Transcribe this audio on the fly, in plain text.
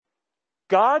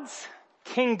God's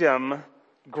kingdom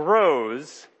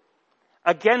grows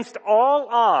against all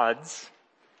odds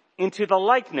into the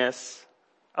likeness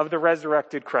of the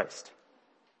resurrected Christ.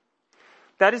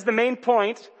 That is the main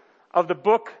point of the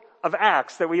book of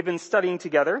Acts that we've been studying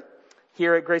together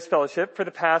here at Grace Fellowship for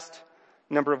the past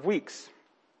number of weeks.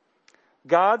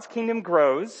 God's kingdom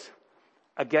grows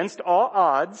against all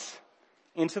odds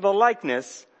into the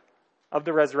likeness of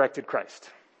the resurrected Christ.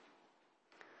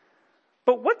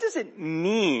 But what does it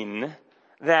mean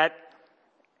that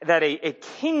a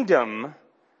kingdom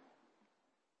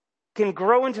can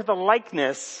grow into the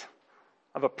likeness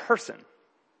of a person?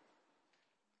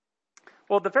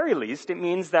 Well, at the very least, it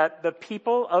means that the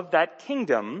people of that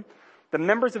kingdom, the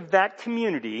members of that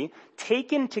community,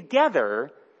 taken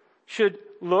together, should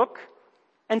look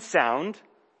and sound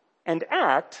and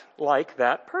act like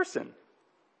that person.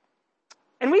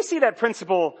 And we see that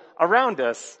principle around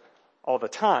us all the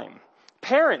time.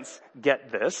 Parents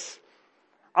get this.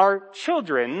 Our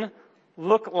children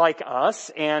look like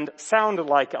us and sound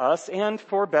like us and,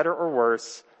 for better or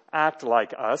worse, act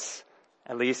like us,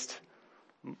 at least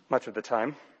much of the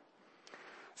time.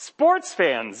 Sports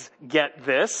fans get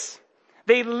this.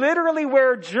 They literally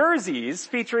wear jerseys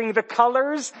featuring the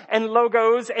colors and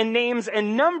logos and names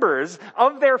and numbers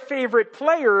of their favorite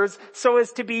players so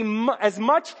as to be as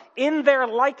much in their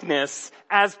likeness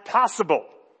as possible.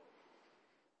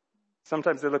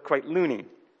 Sometimes they look quite loony.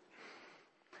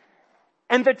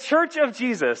 And the Church of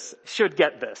Jesus should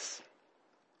get this.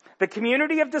 The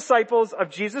community of disciples of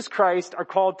Jesus Christ are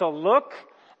called to look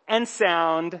and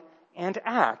sound and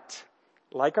act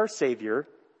like our Savior,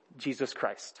 Jesus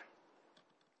Christ.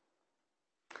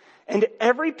 And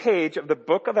every page of the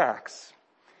book of Acts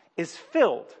is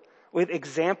filled with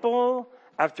example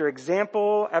after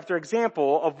example after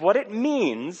example of what it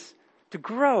means to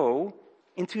grow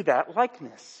into that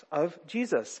likeness of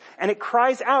Jesus. And it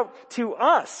cries out to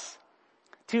us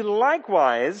to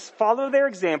likewise follow their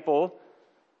example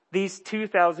these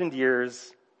 2,000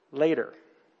 years later.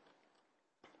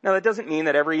 Now, that doesn't mean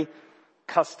that every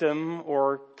custom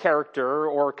or character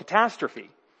or catastrophe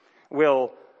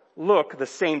will look the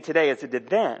same today as it did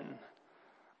then.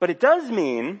 But it does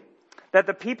mean that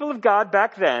the people of God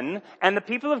back then and the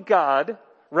people of God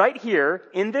right here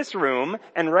in this room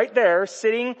and right there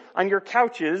sitting on your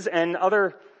couches and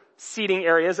other seating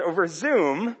areas over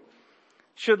Zoom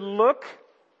should look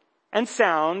and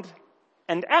sound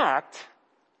and act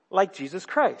like Jesus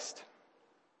Christ.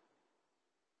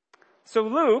 So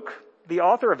Luke, the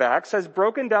author of Acts, has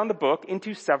broken down the book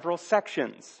into several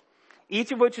sections,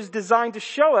 each of which is designed to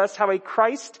show us how a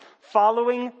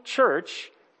Christ-following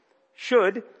church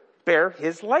should bear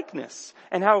his likeness,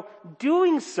 and how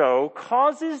doing so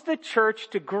causes the church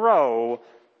to grow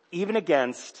even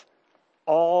against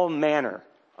all manner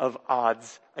of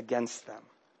odds against them.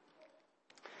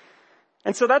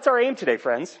 And so that's our aim today,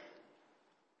 friends,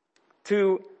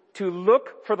 to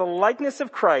look for the likeness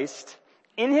of Christ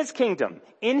in his kingdom,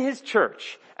 in his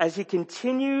church, as he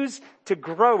continues to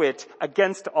grow it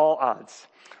against all odds.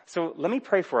 So let me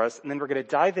pray for us, and then we're going to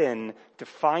dive in to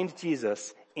find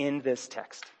Jesus in this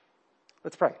text.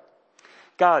 Let's pray.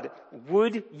 God,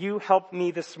 would you help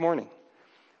me this morning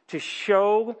to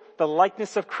show the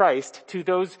likeness of Christ to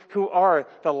those who are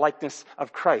the likeness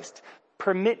of Christ?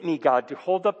 Permit me, God, to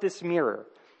hold up this mirror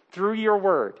through your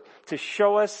word to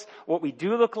show us what we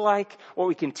do look like, what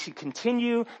we can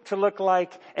continue to look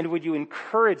like, and would you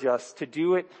encourage us to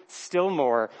do it still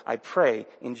more, I pray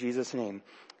in Jesus' name.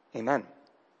 Amen.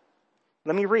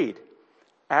 Let me read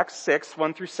Acts 6,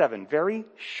 1 through 7. Very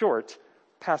short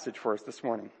passage for us this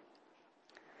morning.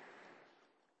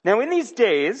 Now in these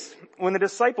days, when the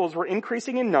disciples were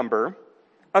increasing in number,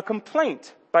 a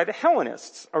complaint by the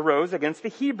Hellenists arose against the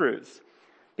Hebrews,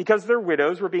 because their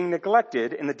widows were being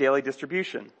neglected in the daily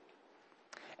distribution.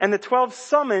 And the 12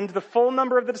 summoned the full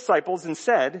number of the disciples and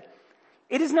said,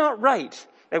 "It is not right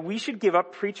that we should give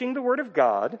up preaching the word of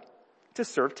God to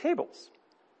serve tables.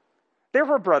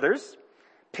 Therefore, brothers,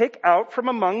 pick out from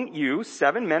among you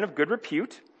 7 men of good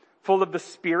repute, full of the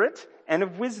Spirit and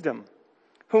of wisdom,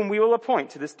 whom we will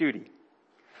appoint to this duty.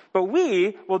 But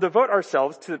we will devote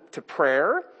ourselves to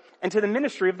prayer and to the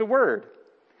ministry of the word."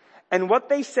 And what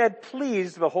they said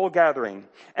pleased the whole gathering.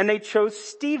 And they chose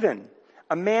Stephen,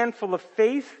 a man full of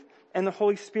faith and the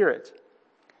Holy Spirit,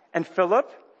 and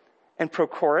Philip, and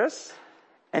Prochorus,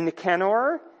 and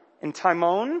Nicanor, and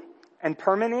Timon, and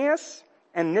Parmenas,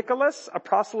 and Nicholas, a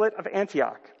proselyte of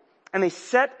Antioch. And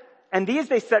these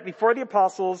they set before the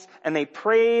apostles, and they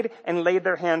prayed and laid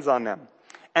their hands on them.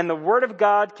 And the word of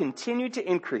God continued to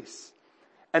increase,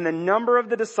 and the number of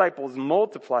the disciples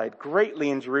multiplied greatly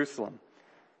in Jerusalem.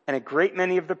 and a great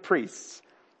many of the priests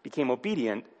became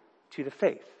obedient to the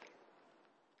faith.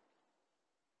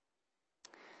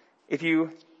 If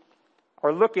you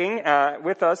are looking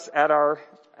with us at our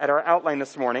outline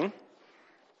this morning,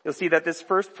 you'll see that this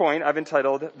first point I've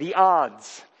entitled, The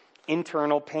Odds,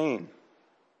 Internal Pain.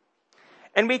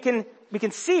 And we can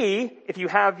see, if you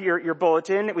have your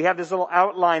bulletin, we have this little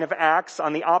outline of Acts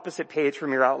on the opposite page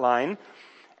from your outline.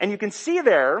 And you can see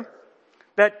there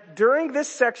that during this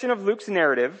section of Luke's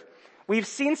narrative, we've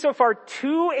seen so far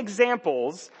 2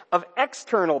 examples of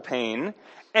external pain,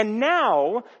 and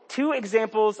now 2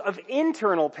 examples of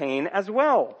internal pain as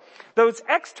well. Those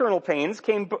external pains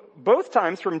came both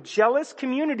times from jealous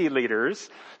community leaders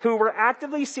who were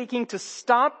actively seeking to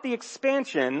stop the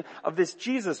expansion of this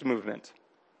Jesus movement.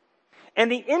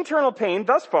 And the internal pain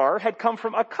thus far had come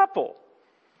from a couple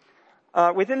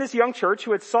within this young church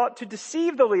who had sought to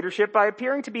deceive the leadership by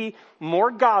appearing to be more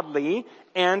godly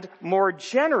and more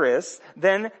generous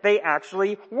than they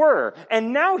actually were.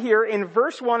 And now here in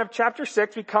verse 1 of chapter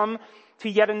 6, we come to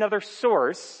yet another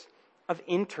source of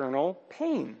internal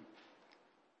pain.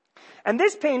 And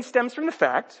this pain stems from the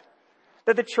fact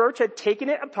that the church had taken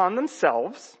it upon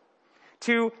themselves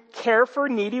to care for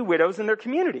needy widows in their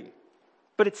community.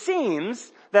 But it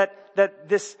seems that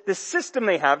this system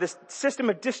they have, this system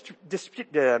of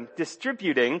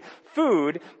distributing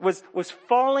food was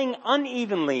falling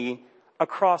unevenly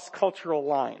across cultural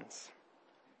lines.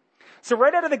 So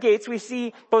right out of the gates, we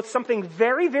see both something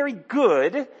very, very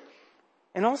good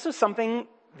and also something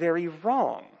very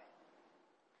wrong.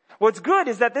 What's good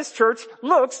is that this church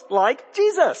looks like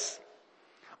Jesus.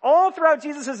 All throughout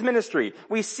Jesus' ministry,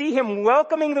 we see him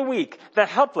welcoming the weak, the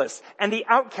helpless, and the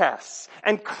outcasts,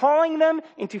 and calling them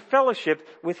into fellowship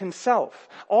with himself.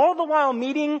 All the while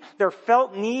meeting their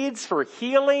felt needs for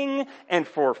healing and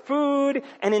for food,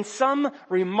 and in some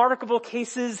remarkable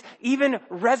cases, even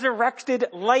resurrected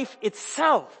life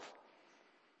itself.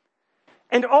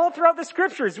 And all throughout the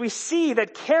scriptures, we see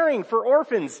that caring for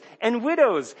orphans and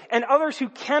widows and others who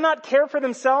cannot care for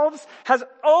themselves has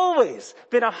always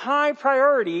been a high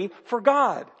priority for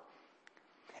God.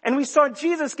 And we saw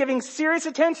Jesus giving serious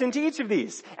attention to each of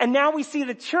these. And now we see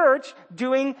the church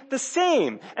doing the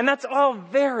same. And that's all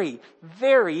very,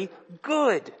 very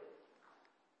good.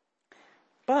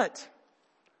 But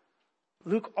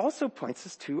Luke also points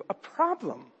us to a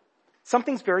problem.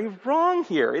 Something's very wrong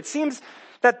here. It seems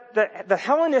that the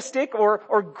Hellenistic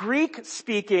or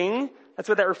Greek-speaking, that's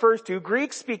what that refers to,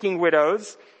 Greek-speaking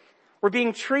widows were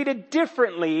being treated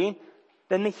differently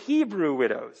than the Hebrew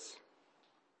widows.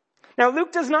 Now,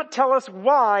 Luke does not tell us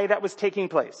why that was taking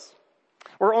place.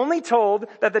 We're only told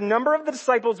that the number of the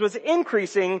disciples was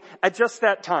increasing at just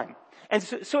that time. And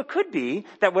so it could be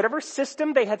that whatever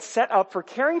system they had set up for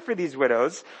caring for these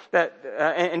widows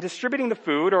and distributing the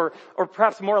food, or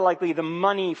perhaps more likely the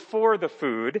money for the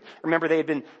food. Remember, they had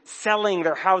been selling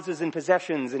their houses and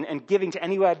possessions and giving to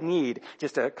any who had need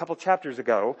just a couple chapters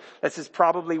ago. This is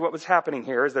probably what was happening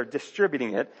here as they're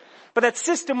distributing it. But that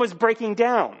system was breaking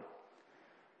down.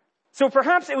 So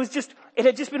perhaps it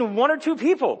had just been 1 or 2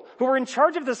 people who were in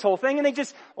charge of this whole thing, and they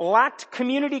just lacked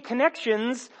community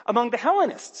connections among the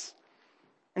Hellenists.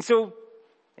 And so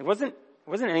it wasn't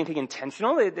anything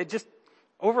intentional. It just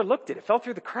overlooked it. It fell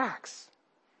through the cracks.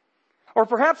 Or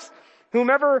perhaps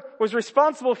whomever was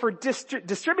responsible for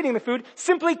distributing the food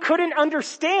simply couldn't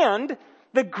understand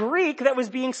the Greek that was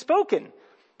being spoken.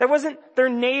 That wasn't their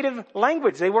native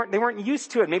language. They weren't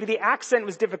used to it. Maybe the accent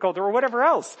was difficult or whatever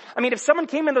else. I mean, if someone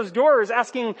came in those doors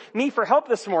asking me for help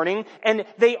this morning and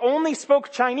they only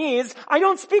spoke Chinese, I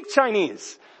don't speak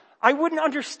Chinese. I wouldn't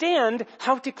understand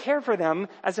how to care for them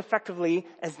as effectively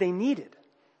as they needed.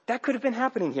 That could have been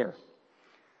happening here.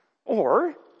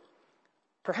 Or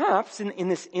perhaps in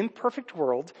this imperfect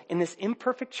world, in this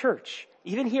imperfect church,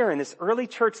 even here in this early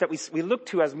church that we look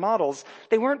to as models,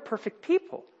 they weren't perfect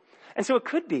people. And so it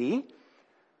could be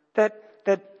that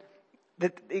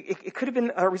it could have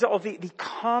been a result of the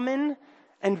common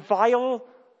and vile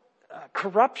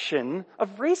corruption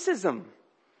of racism,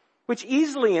 which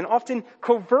easily and often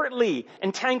covertly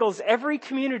entangles every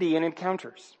community it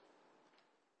encounters.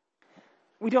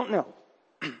 We don't know.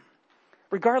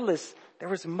 Regardless, there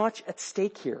was much at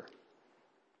stake here.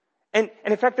 And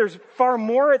in fact, there's far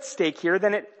more at stake here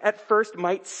than it at first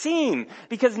might seem.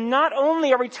 Because not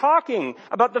only are we talking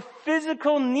about the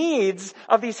physical needs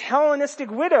of these Hellenistic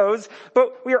widows,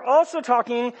 but we are also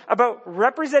talking about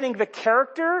representing the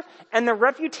character and the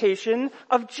reputation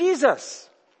of Jesus.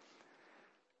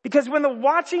 Because when the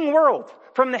watching world,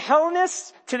 from the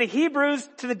Hellenists to the Hebrews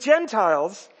to the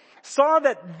Gentiles, saw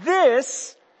that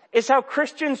this is how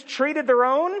Christians treated their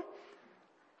own,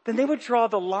 then they would draw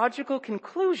the logical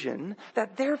conclusion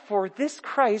that therefore this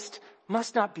Christ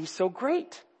must not be so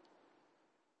great.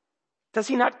 Does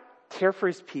he not care for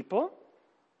his people?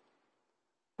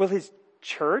 Will his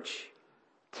church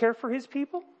care for his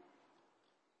people?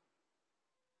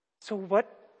 So what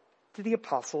do the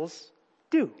apostles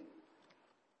do?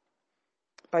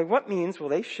 By what means will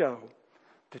they show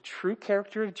the true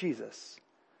character of Jesus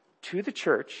to the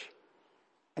church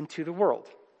and to the world?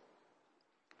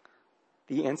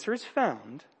 The answer is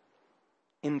found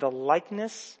in the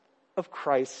likeness of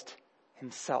Christ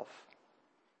himself.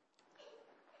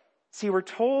 See, we're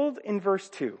told in verse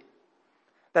 2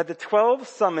 that the 12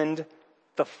 summoned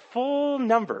the full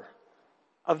number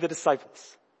of the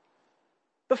disciples.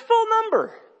 The full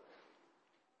number.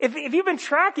 If you've been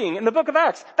tracking in the book of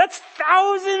Acts, that's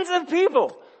thousands of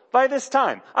people by this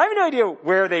time. I have no idea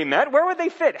where they met. Where would they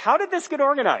fit? How did this get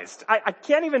organized? I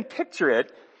can't even picture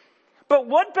it. But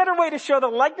what better way to show the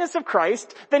likeness of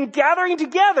Christ than gathering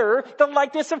together the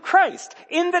likeness of Christ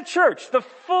in the church, the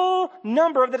full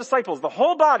number of the disciples, the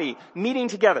whole body meeting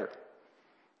together.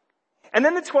 And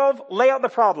then the 12 lay out the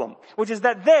problem, which is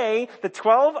that they, the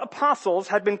 12 apostles,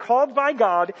 had been called by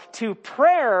God to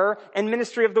prayer and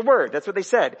ministry of the word. That's what they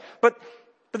said. But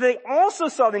they also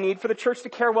saw the need for the church to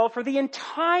care well for the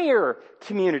entire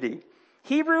community,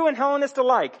 Hebrew and Hellenist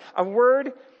alike, a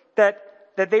work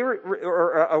that they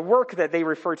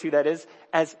refer to, that is,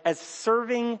 as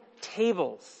serving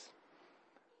tables.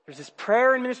 There's this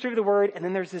prayer and ministry of the word, and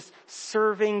then there's this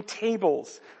serving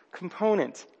tables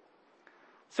component.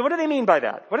 So what do they mean by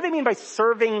that? What do they mean by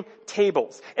serving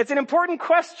tables? It's an important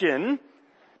question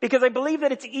because I believe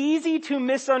that it's easy to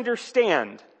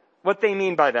misunderstand what they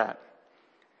mean by that.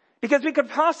 Because we could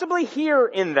possibly hear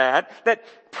in that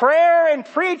prayer and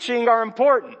preaching are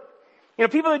important. You know,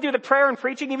 people who do the prayer and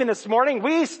preaching, even this morning,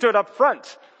 we stood up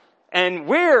front and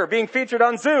we're being featured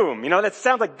on Zoom. You know, that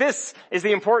sounds like this is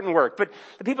the important work. But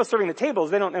the people serving the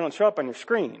tables, they don't show up on your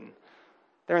screen.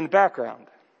 They're in the background.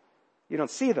 You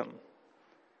don't see them.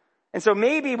 And so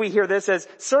maybe we hear this as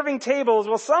serving tables.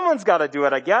 Well, someone's got to do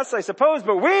it, I suppose,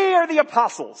 but we are the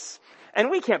apostles. And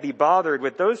we can't be bothered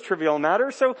with those trivial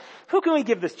matters. So who can we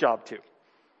give this job to?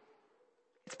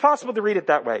 It's possible to read it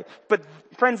that way. But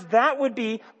friends, that would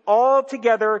be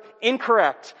altogether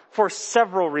incorrect for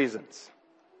several reasons.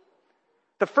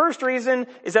 The first reason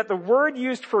is that the word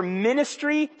used for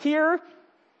ministry here,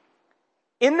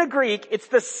 in the Greek, it's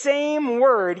the same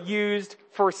word used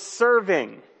for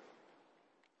serving.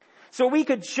 So we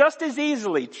could just as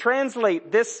easily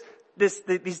translate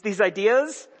these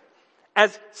ideas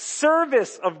as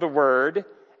service of the word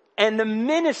and the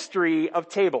ministry of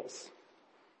tables.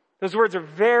 Those words are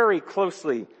very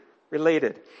closely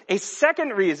related. A second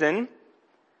reason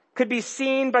could be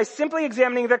seen by simply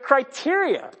examining the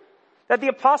criteria that the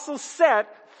apostles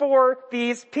set for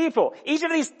these people. Each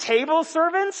of these table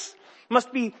servants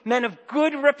must be men of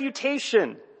good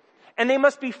reputation, and they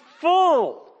must be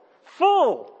full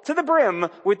to the brim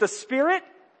with the Spirit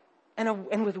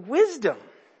and with wisdom.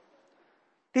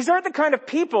 These aren't the kind of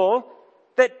people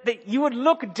that you would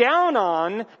look down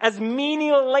on as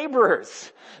menial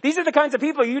laborers. These are the kinds of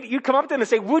people you'd come up to them and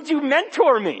say, would you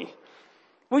mentor me?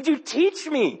 Would you teach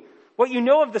me what you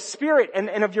know of the Spirit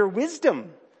and of your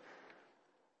wisdom?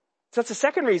 So that's the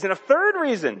second reason. A third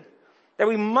reason that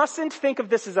we mustn't think of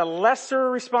this as a lesser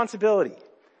responsibility,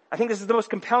 I think this is the most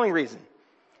compelling reason,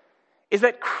 is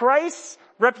that Christ's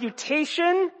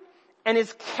reputation and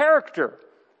his character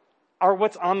are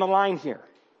what's on the line here.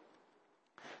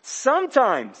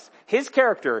 Sometimes his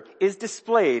character is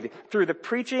displayed through the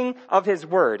preaching of his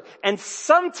word, and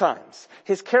sometimes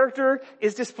his character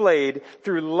is displayed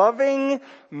through loving,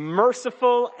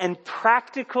 merciful, and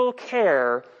practical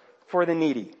care for the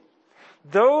needy.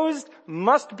 Those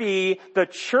must be the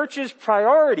church's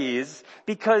priorities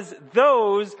because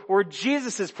those were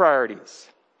Jesus' priorities.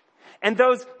 And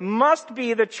those must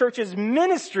be the church's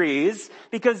ministries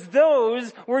because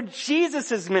those were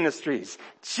Jesus' ministries.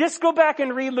 Just go back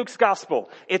and read Luke's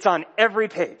gospel. It's on every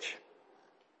page.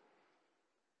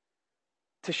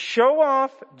 To show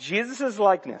off Jesus'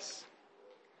 likeness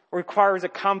requires a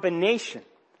combination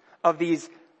of these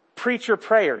preacher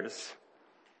prayers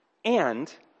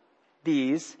and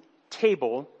these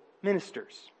table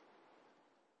ministers.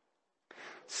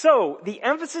 So, the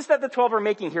emphasis that the 12 are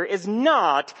making here is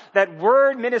not that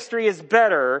word ministry is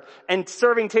better and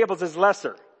serving tables is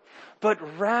lesser.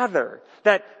 but rather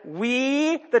that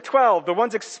we, the 12, the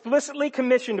ones explicitly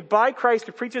commissioned by Christ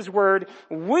to preach his word,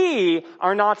 we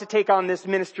are not to take on this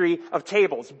ministry of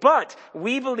tables. But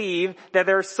we believe that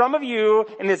there are some of you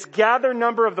in this gathered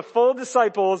number of the full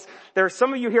disciples, there are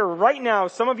some of you here right now,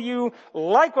 some of you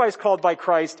likewise called by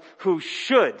Christ, who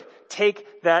should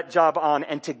take that job on,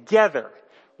 and together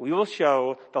we will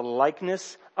show the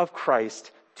likeness of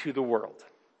Christ to the world.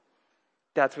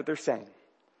 That's what they're saying.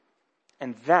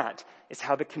 And that is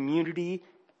how the community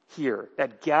here,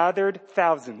 that gathered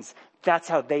thousands, that's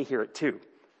how they hear it too.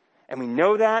 And we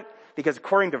know that because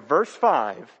according to verse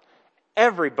 5,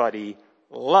 everybody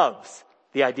loves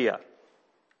the idea.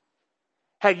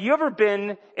 Have you ever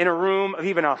been in a room of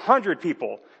even 100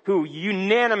 people who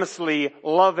unanimously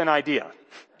love an idea?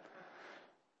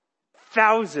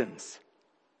 Thousands.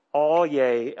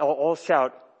 All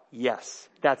shout, yes,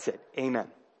 that's it, amen.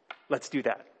 Let's do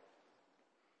that.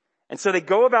 And so they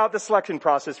go about the selection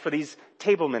process for these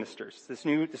table ministers, this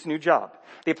new job.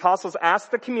 The apostles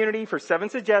ask the community for 7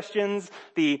 suggestions.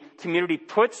 The community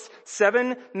puts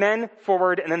 7 men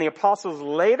forward, and then the apostles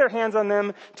lay their hands on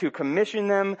them to commission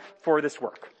them for this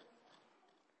work.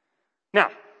 Now,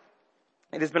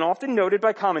 it has been often noted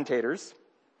by commentators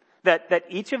that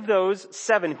each of those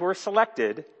 7 who are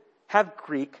selected have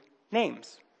Greek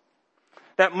names.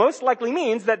 That most likely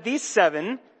means that these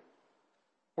 7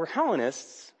 were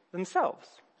Hellenists themselves.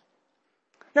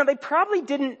 Now, they probably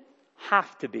didn't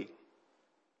have to be.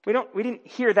 We didn't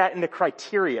hear that in the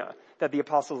criteria that the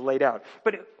apostles laid out.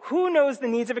 But who knows the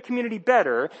needs of a community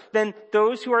better than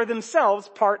those who are themselves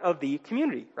part of the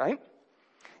community, right?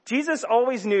 Jesus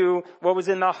always knew what was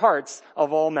in the hearts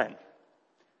of all men.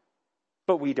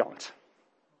 But we don't.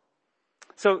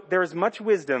 So there is much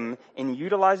wisdom in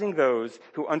utilizing those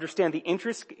who understand the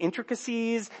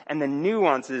intricacies and the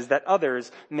nuances that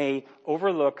others may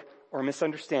overlook or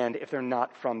misunderstand if they're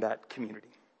not from that community.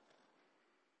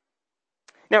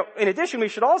 Now, in addition, we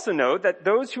should also note that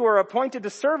those who are appointed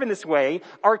to serve in this way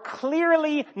are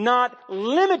clearly not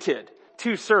limited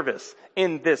to service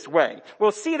in this way.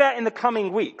 We'll see that in the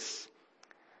coming weeks.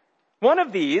 One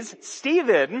of these,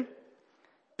 Stephen,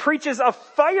 preaches a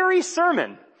fiery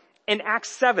sermon in Acts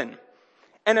 7.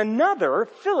 And another,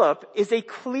 Philip, is a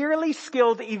clearly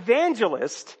skilled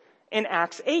evangelist in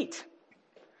Acts 8.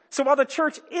 So while the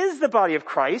church is the body of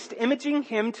Christ, imaging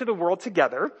him to the world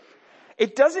together,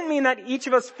 it doesn't mean that each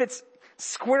of us fits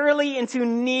squarely into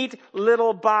neat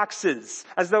little boxes,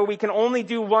 as though we can only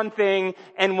do one thing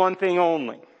and one thing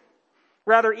only.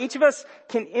 Rather, each of us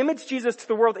can image Jesus to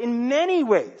the world in many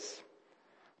ways.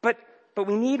 But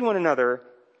we need one another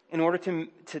in order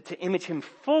to image him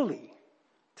fully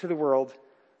to the world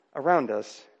around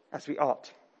us as we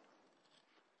ought.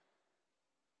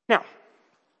 Now,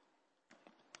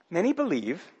 many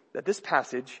believe that this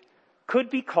passage could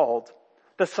be called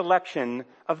the selection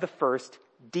of the first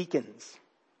deacons,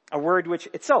 a word which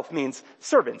itself means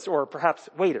servants or perhaps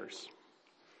waiters.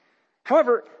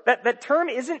 However, that term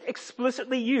isn't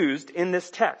explicitly used in this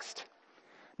text,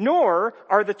 nor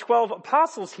are the 12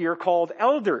 apostles here called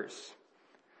elders.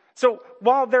 So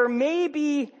while there may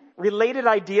be related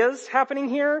ideas happening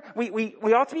here, we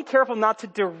ought to be careful not to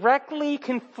directly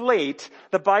conflate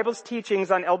the Bible's teachings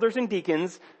on elders and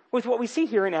deacons with what we see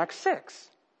here in Acts 6.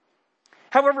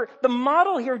 However, the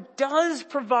model here does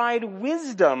provide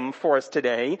wisdom for us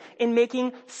today in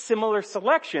making similar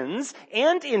selections.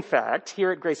 And in fact,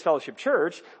 here at Grace Fellowship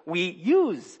Church, we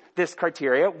use this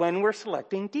criteria when we're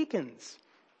selecting deacons.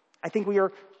 I think we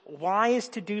are wise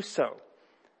to do so.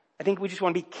 I think we just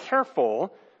want to be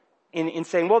careful in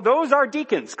saying, well, those are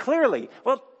deacons, clearly.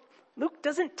 Well, Luke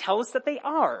doesn't tell us that they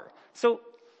are. So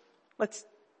let's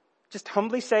just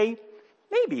humbly say,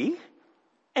 maybe,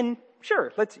 and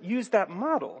sure, let's use that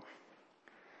model.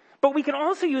 But we can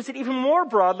also use it even more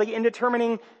broadly in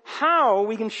determining how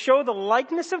we can show the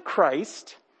likeness of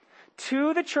Christ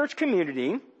to the church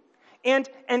community and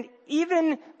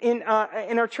even in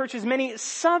our church's many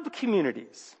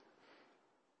sub-communities.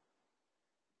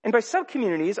 And by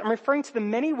sub-communities, I'm referring to the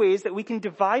many ways that we can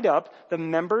divide up the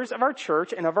members of our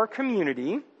church and of our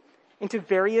community into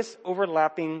various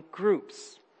overlapping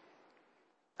groups.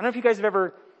 I don't know if you guys have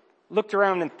ever looked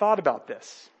around and thought about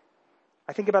this.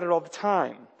 I think about it all the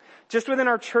time. Just within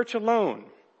our church alone,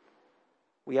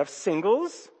 we have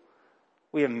singles,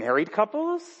 we have married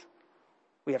couples,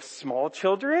 we have small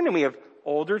children, and we have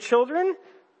older children,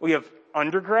 we have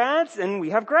undergrads, and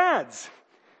we have grads.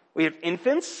 We have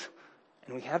infants,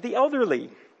 and we have the elderly.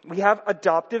 We have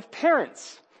adoptive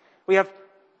parents. We have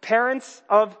parents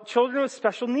of children with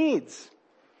special needs.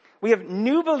 We have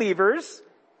new believers,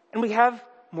 and we have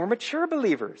more mature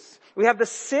believers. We have the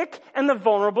sick and the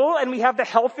vulnerable, and we have the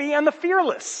healthy and the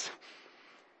fearless.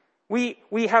 We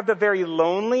have the very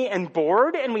lonely and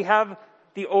bored, and we have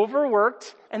the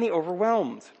overworked and the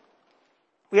overwhelmed.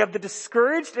 We have the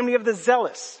discouraged and we have the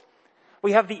zealous.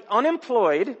 We have the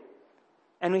unemployed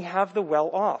and we have the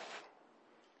well-off.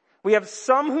 We have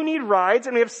some who need rides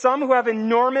and we have some who have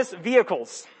enormous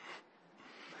vehicles.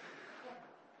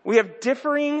 We have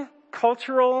differing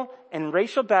cultural and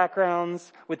racial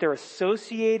backgrounds with their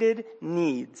associated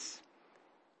needs.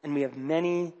 And we have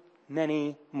many,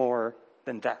 many more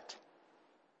than that.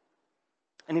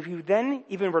 And if you then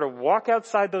even were to walk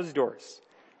outside those doors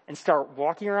and start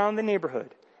walking around the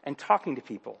neighborhood and talking to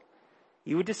people,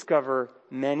 you would discover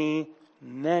many,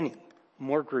 many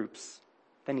more groups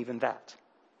than even that.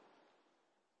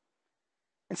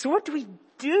 And so what do we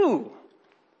do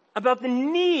about the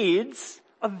needs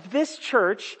of this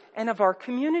church and of our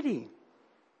community?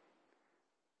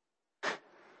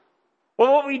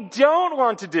 Well, what we don't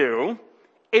want to do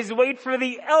is wait for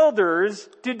the elders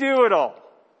to do it all.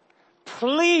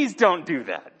 Please don't do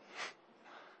that.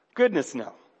 Goodness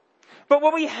no. But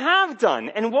what we have done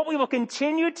and what we will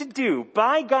continue to do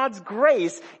by God's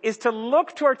grace is to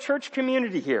look to our church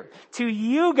community here, to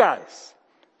you guys,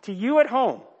 to you at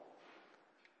home.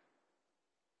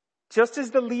 Just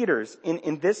as the leaders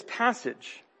in this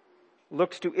passage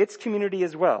looked to its community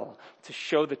as well, to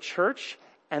show the church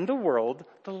and the world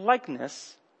the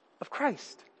likeness of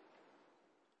Christ.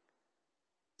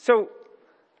 So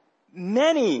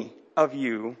many of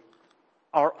you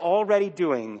are already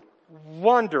doing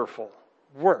wonderful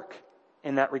work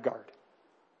in that regard.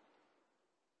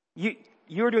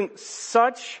 You're doing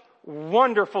such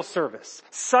wonderful service,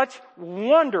 such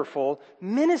wonderful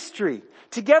ministry.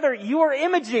 Together, you are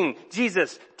imaging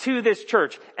Jesus to this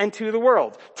church and to the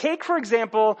world. Take, for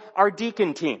example, our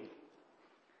deacon team.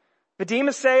 Vadim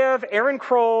Asayev, Aaron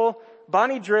Kroll,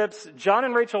 Bonnie Drips, John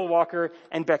and Rachel Walker,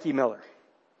 and Becky Miller.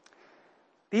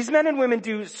 These men and women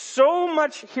do so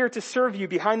much here to serve you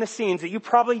behind the scenes that you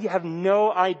probably have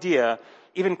no idea,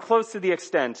 even close to the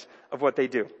extent of what they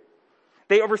do.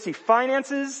 They oversee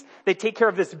finances, they take care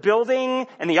of this building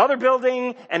and the other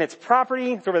building and its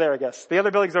property. It's over there, I guess. The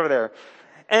other building's over there.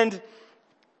 And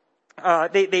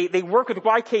they work with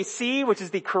YKC, which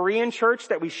is the Korean church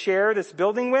that we share this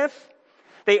building with.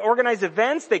 They organize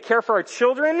events, they care for our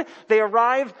children, they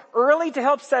arrive early to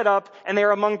help set up, and they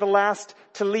are among the last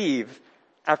to leave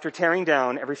after tearing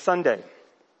down every Sunday.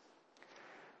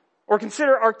 Or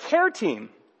consider our care team,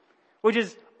 which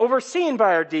is overseen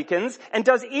by our deacons and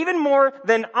does even more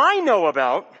than I know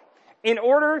about in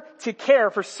order to care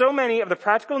for so many of the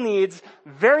practical needs,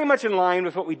 very much in line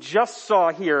with what we just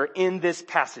saw here in this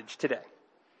passage today.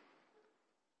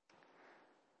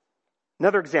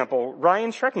 Another example,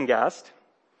 Ryan Schreckengast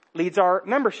leads our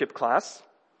membership class.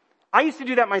 I used to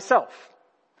do that myself.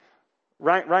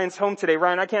 Ryan's home today.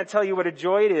 Ryan, I can't tell you what a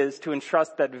joy it is to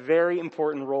entrust that very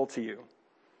important role to you.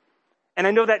 And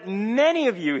I know that many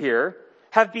of you here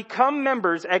have become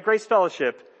members at Grace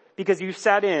Fellowship because you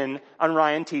sat in on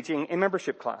Ryan teaching a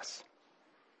membership class.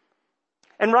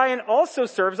 And Ryan also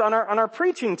serves on our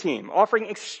preaching team, offering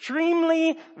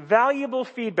extremely valuable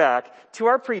feedback to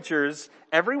our preachers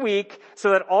every week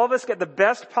so that all of us get the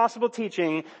best possible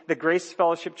teaching that Grace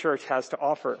Fellowship Church has to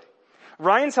offer.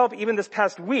 Ryan's help even this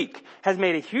past week has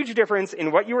made a huge difference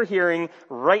in what you are hearing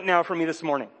right now from me this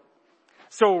morning.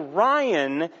 So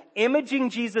Ryan, imaging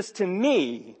Jesus to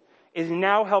me, is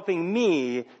now helping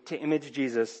me to image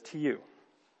Jesus to you.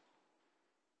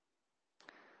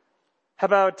 How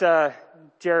about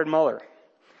Jared Muller?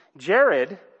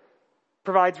 Jared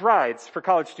provides rides for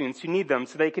college students who need them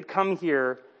so they could come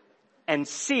here and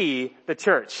see the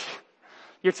church.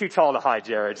 You're too tall to hide,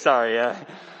 Jared. Sorry.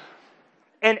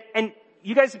 And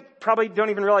you guys probably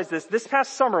don't even realize this. This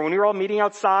past summer when we were all meeting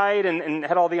outside and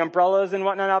had all the umbrellas and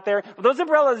whatnot out there, those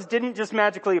umbrellas didn't just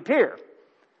magically appear.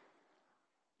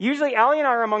 Usually Allie and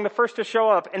I are among the first to show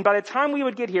up, and by the time we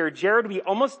would get here, Jared would be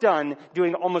almost done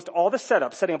doing almost all the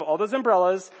setup, setting up all those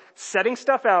umbrellas, setting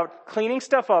stuff out, cleaning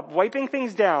stuff up, wiping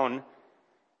things down,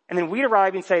 and then we'd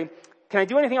arrive and say, "Can I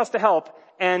do anything else to help?"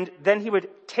 And then he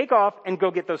would take off and go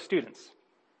get those students.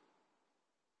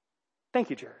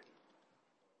 Thank you, Jared.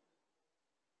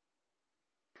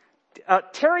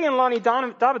 Terry and Lonnie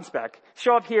Dobbins-Beck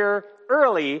show up here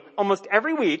early almost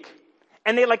every week,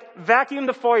 and they vacuum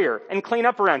the foyer and clean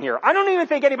up around here. I don't even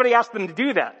think anybody asked them to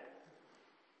do that.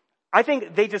 I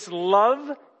think they just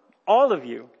love all of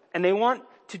you, and they want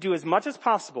to do as much as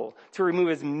possible to remove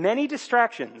as many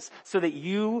distractions so that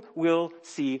you will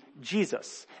see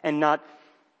Jesus and not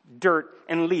dirt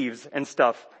and leaves and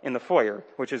stuff in the foyer,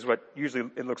 which is what usually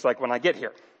it looks like when I get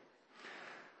here.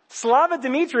 Slava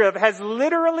Dmitriev has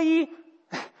literally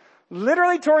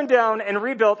torn down and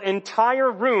rebuilt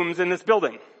entire rooms in this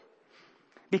building.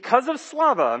 Because of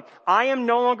Slava, I am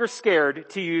no longer scared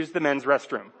to use the men's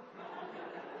restroom.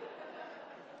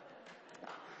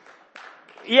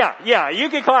 Yeah, you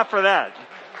can clap for that.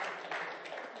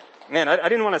 Man, I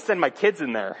didn't want to send my kids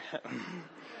in there.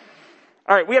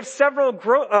 All right, we have several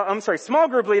small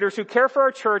group leaders who care for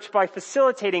our church by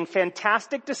facilitating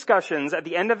fantastic discussions at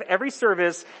the end of every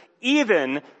service,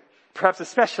 even, perhaps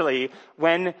especially,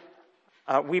 when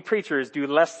we preachers do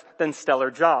less than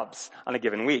stellar jobs on a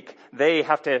given week. They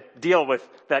have to deal with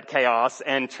that chaos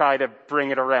and try to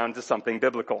bring it around to something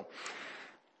biblical.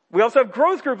 We also have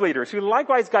growth group leaders who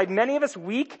likewise guide many of us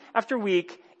week after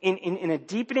week in a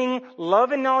deepening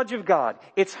love and knowledge of God.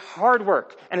 It's hard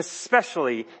work, and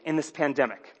especially in this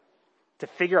pandemic, to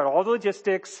figure out all the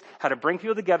logistics, how to bring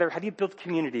people together, how do you build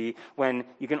community when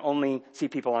you can only see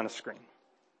people on a screen.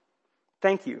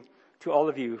 Thank you to all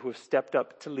of you who have stepped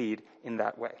up to lead in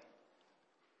that way.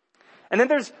 And then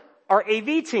there's our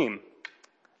AV team,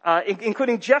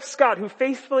 including Jeff Scott, who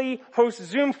faithfully hosts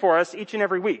Zoom for us each and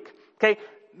every week. Okay?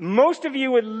 Most of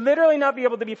you would literally not be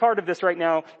able to be part of this right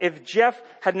now if Jeff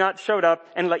had not showed up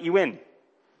and let you in.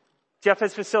 Jeff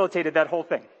has facilitated that whole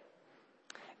thing.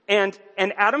 And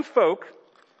Adam Folk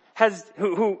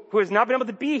who has not been able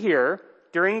to be here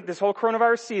during this whole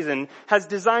coronavirus season, has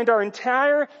designed our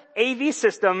entire AV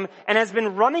system and has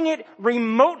been running it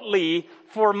remotely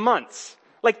for months.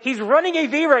 Like, he's running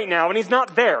AV right now and he's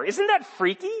not there. Isn't that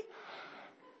freaky?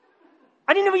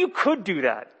 I didn't know you could do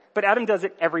that, but Adam does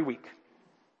it every week.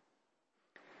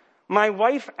 My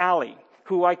wife, Allie,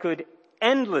 who I could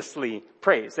endlessly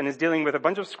praise and is dealing with a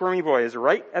bunch of squirmy boys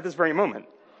right at this very moment,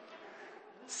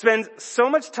 spends so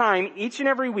much time each and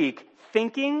every week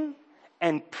thinking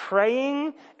and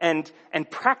praying and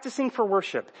practicing for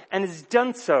worship, and has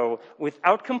done so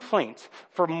without complaint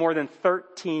for more than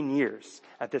 13 years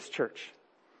at this church.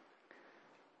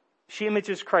 She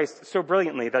images Christ so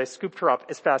brilliantly that I scooped her up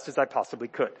as fast as I possibly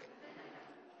could.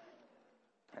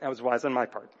 That was wise on my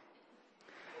part.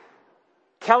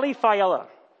 Kelly Fiella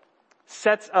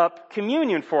sets up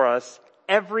communion for us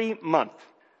every month.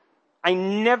 I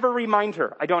never remind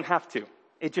her. I don't have to.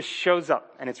 It just shows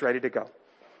up and it's ready to go.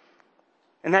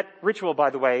 And that ritual, by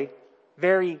the way,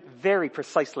 very, very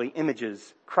precisely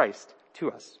images Christ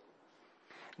to us.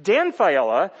 Dan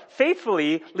Fiella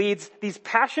faithfully leads these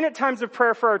passionate times of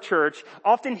prayer for our church,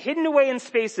 often hidden away in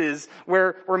spaces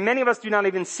where many of us do not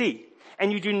even see.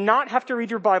 And you do not have to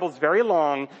read your Bibles very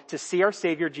long to see our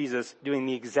Savior Jesus doing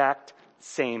the exact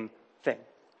same thing.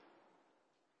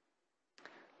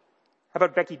 How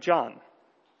about Becky John?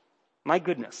 My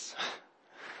goodness.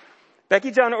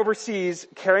 Becky John oversees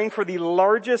caring for the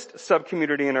largest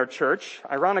subcommunity in our church.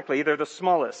 Ironically, they're the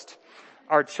smallest,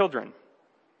 our children.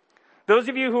 Those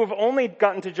of you who have only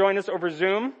gotten to join us over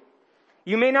Zoom,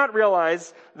 you may not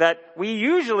realize that we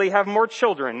usually have more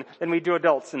children than we do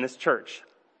adults in this church.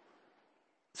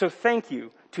 So thank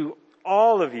you to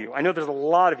all of you. I know there's a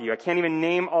lot of you. I can't even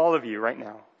name all of you right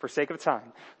now for sake of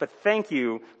time. But thank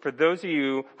you for those of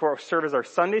you who serve as our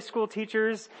Sunday school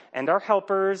teachers and our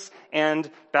helpers, and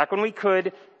back when we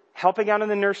could, helping out in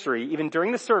the nursery, even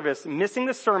during the service, missing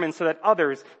the sermon so that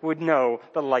others would know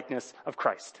the likeness of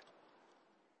Christ.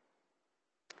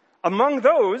 Among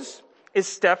those is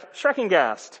Steph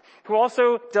Schreckengast, who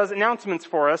also does announcements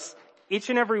for us each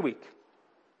and every week.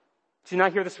 She's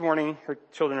not here this morning. Her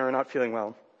children are not feeling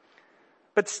well.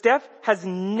 But Steph has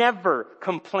never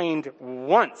complained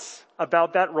once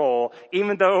about that role,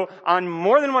 even though on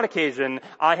more than one occasion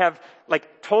I have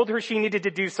told her she needed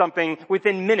to do something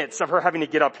within minutes of her having to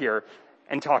get up here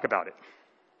and talk about it.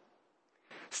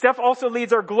 Steph also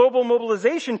leads our global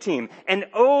mobilization team, and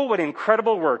oh, what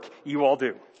incredible work you all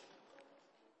do.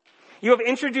 You have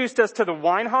introduced us to the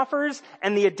Weinhoffers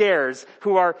and the Adaires,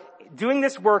 who are doing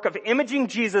this work of imaging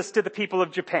Jesus to the people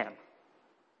of Japan.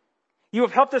 You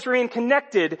have helped us remain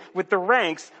connected with the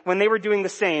ranks when they were doing the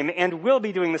same and will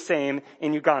be doing the same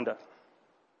in Uganda.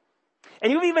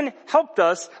 And you've even helped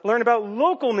us learn about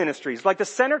local ministries like the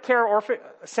Center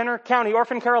County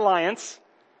Orphan Care Alliance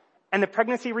and the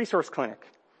Pregnancy Resource Clinic,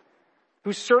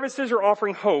 whose services are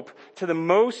offering hope to the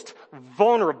most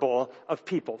vulnerable of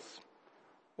peoples,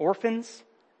 orphans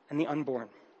and the unborn.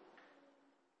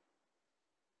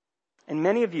 And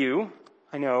many of you,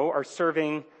 I know, are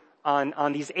serving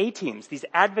on these A-teams, these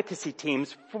advocacy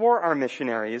teams for our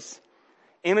missionaries,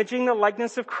 imaging the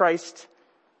likeness of Christ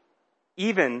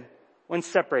even when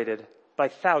separated by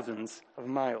thousands of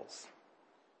miles.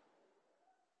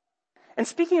 And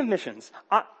speaking of missions,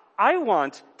 I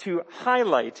want to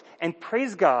highlight and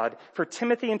praise God for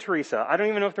Timothy and Teresa. I don't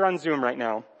even know if they're on Zoom right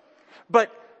now. But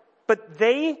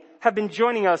they have been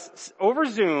joining us over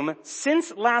Zoom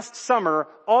since last summer,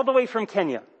 all the way from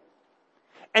Kenya.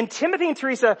 And Timothy and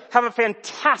Teresa have a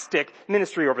fantastic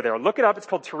ministry over there. Look it up. It's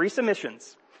called Teresa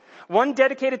Missions. One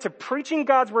dedicated to preaching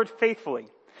God's word faithfully,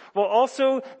 while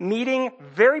also meeting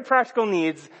very practical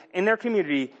needs in their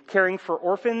community, caring for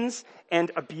orphans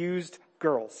and abused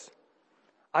girls.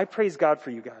 I praise God for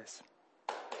you guys.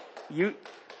 They're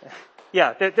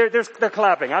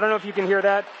clapping. I don't know if you can hear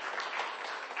that.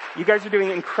 You guys are doing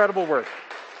incredible work.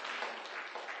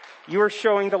 You are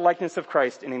showing the likeness of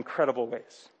Christ in incredible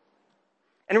ways.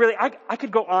 And really, I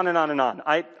could go on and on and on.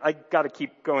 I gotta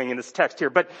keep going in this text here,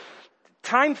 but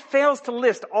time fails to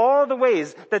list all the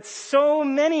ways that so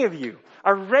many of you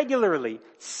are regularly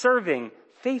serving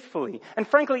faithfully. And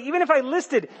frankly, even if I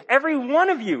listed every one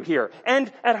of you here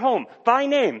and at home by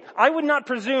name, I would not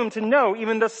presume to know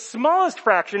even the smallest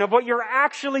fraction of what you're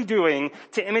actually doing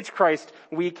to image Christ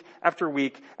week after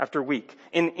week after week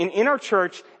in our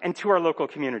church and to our local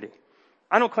community.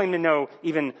 I don't claim to know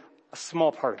even a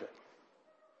small part of it.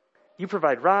 You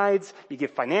provide rides, you give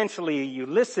financially, you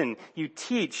listen, you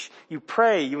teach, you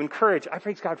pray, you encourage. I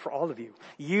praise God for all of you.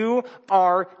 You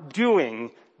are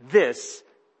doing this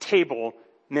table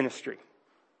ministry,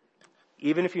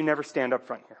 even if you never stand up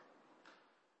front here.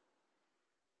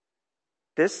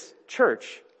 This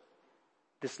church,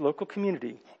 this local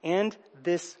community, and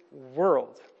this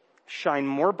world shine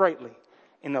more brightly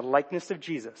in the likeness of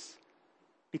Jesus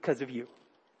because of you.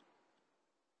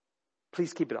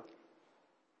 Please keep it up.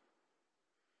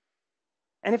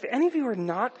 And if any of you are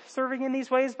not serving in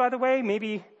these ways, by the way,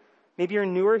 maybe you're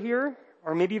newer here,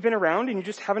 or maybe you've been around and you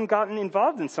just haven't gotten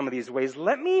involved in some of these ways,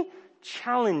 let me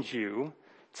challenge you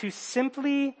to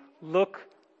simply look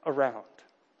around.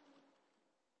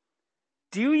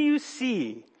 Do you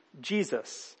see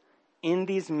Jesus in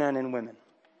these men and women?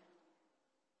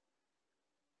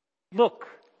 Look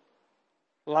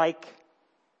like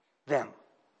them.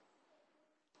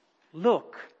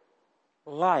 Look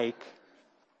like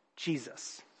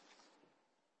Jesus.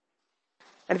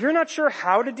 And if you're not sure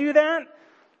how to do that,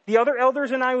 the other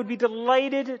elders and I would be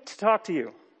delighted to talk to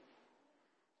you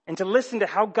and to listen to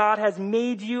how God has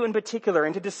made you in particular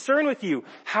and to discern with you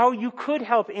how you could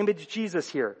help image Jesus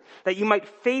here, that you might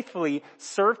faithfully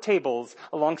serve tables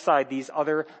alongside these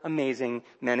other amazing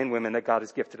men and women that God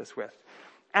has gifted us with.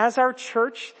 As our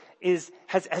church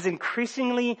has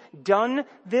increasingly done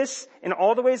this in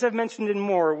all the ways I've mentioned and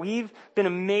more, we've been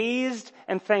amazed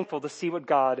and thankful to see what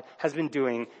God has been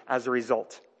doing as a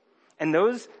result. And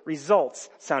those results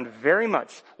sound very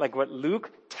much like what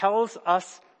Luke tells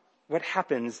us what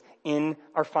happens in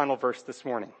our final verse this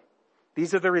morning.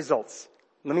 These are the results.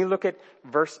 Let me look at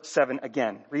verse 7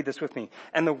 again. Read this with me.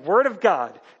 And the word of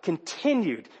God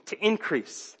continued to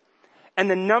increase, and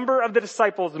the number of the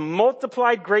disciples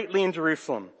multiplied greatly in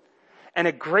Jerusalem, and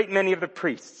a great many of the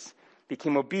priests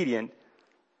became obedient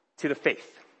to the faith.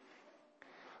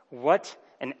 What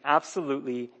an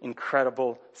absolutely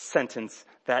incredible sentence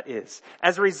that is.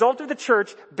 As a result of the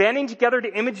church banding together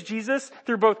to image Jesus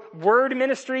through both word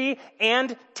ministry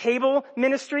and table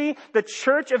ministry, the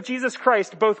church of Jesus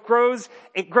Christ grows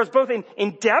both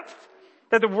in depth,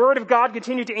 that the word of God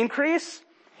continued to increase,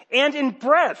 and in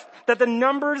breadth, that the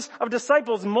numbers of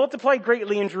disciples multiplied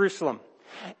greatly in Jerusalem.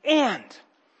 And,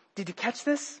 did you catch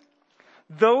this?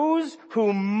 Those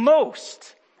who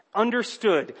most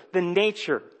understood the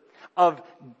nature of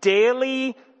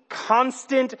daily,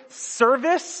 constant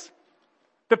service,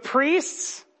 the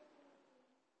priests,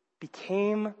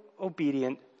 became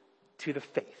obedient to the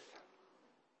faith.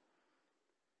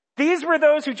 These were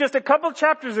those who just a couple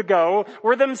chapters ago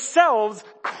were themselves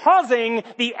causing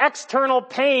the external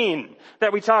pain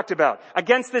that we talked about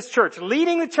against this church,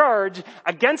 leading the charge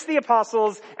against the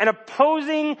apostles and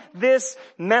opposing this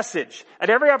message at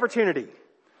every opportunity.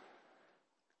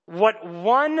 What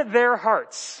won their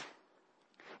hearts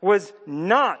was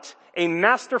not a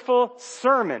masterful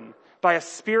sermon by a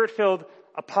spirit-filled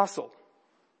apostle,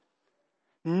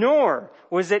 nor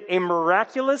was it a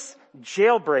miraculous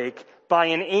jailbreak by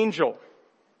an angel.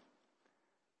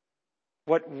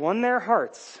 What won their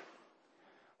hearts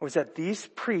was that these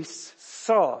priests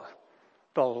saw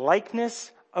the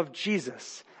likeness of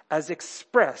Jesus as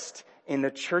expressed in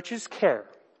the church's care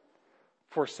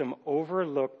for some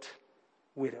overlooked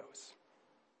widows.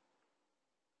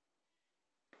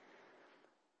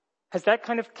 Has that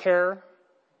kind of care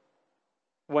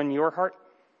won your heart?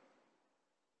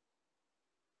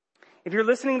 If you're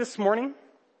listening this morning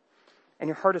and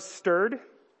your heart is stirred,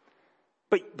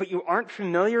 but you aren't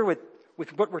familiar with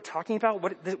with what we're talking about?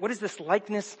 What is this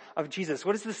likeness of Jesus?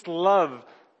 What is this love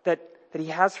that he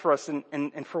has for us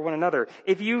and for one another?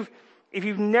 If you've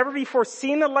never before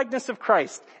seen the likeness of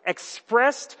Christ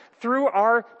expressed through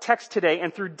our text today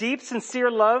and through deep, sincere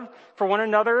love for one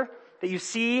another that you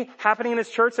see happening in this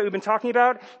church that we've been talking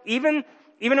about, even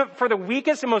for the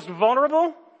weakest and most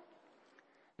vulnerable,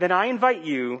 then I invite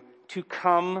you to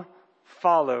come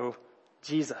follow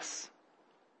Jesus.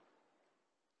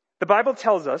 The Bible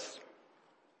tells us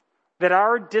that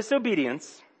our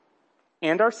disobedience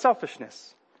and our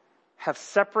selfishness have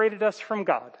separated us from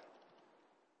God.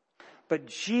 But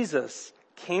Jesus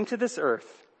came to this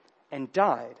earth and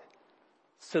died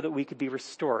so that we could be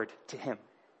restored to him.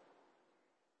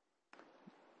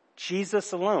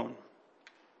 Jesus alone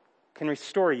can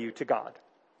restore you to God.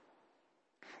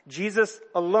 Jesus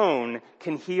alone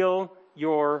can heal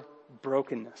your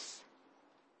brokenness.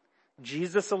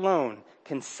 Jesus alone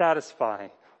can satisfy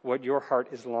what your heart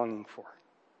is longing for.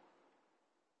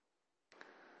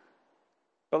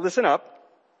 But listen up,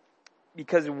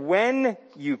 because when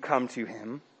you come to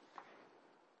him,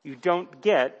 you don't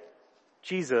get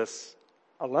Jesus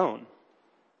alone.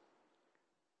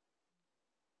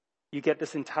 You get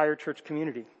this entire church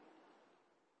community.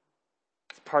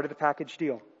 It's part of the package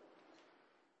deal.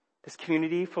 This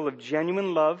community full of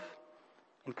genuine love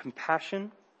and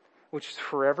compassion, which is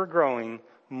forever growing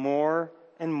more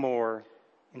and more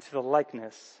into the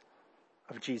likeness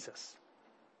of Jesus.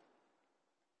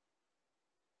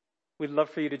 We'd love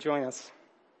for you to join us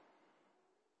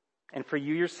and for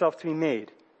you yourself to be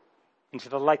made into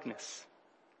the likeness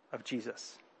of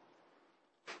Jesus.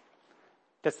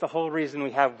 That's the whole reason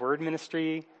we have word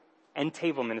ministry and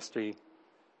table ministry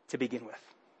to begin with.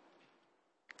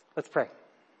 Let's pray.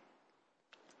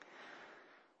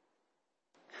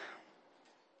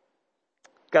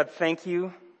 God, thank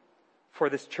you for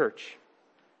this church.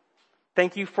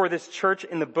 Thank you for this church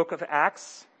in the book of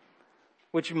Acts,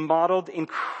 which modeled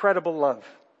incredible love.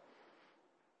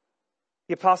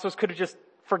 The apostles could have just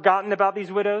forgotten about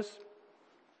these widows.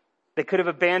 They could have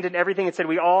abandoned everything and said,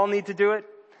 we all need to do it.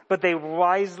 But they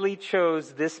wisely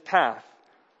chose this path,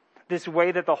 this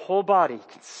way that the whole body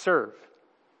can serve.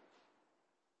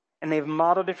 And they've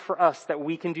modeled it for us that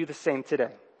we can do the same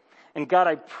today. And God,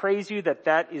 I praise you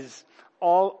that is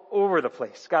all over the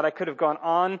place. God, I could have gone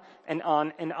on and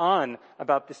on and on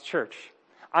about this church.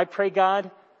 I pray, God,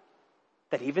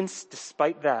 that even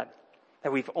despite that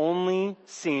we've only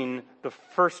seen the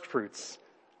first fruits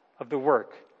of the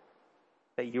work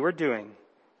that you are doing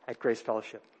at Grace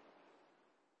Fellowship.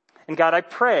 And God, I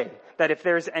pray that if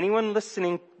there's anyone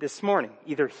listening this morning,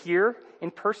 either here in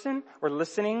person or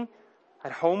listening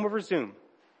at home over Zoom,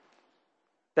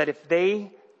 that if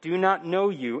they do not know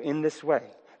you in this way,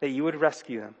 that you would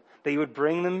rescue them, that you would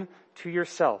bring them to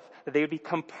yourself, that they would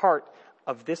become part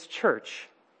of this church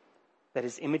that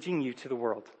is imaging you to the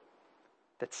world,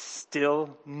 that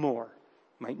still more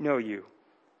might know you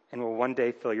and will one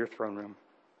day fill your throne room.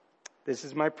 This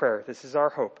is my prayer. This is our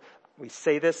hope. We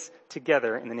say this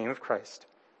together in the name of Christ.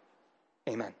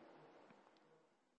 Amen.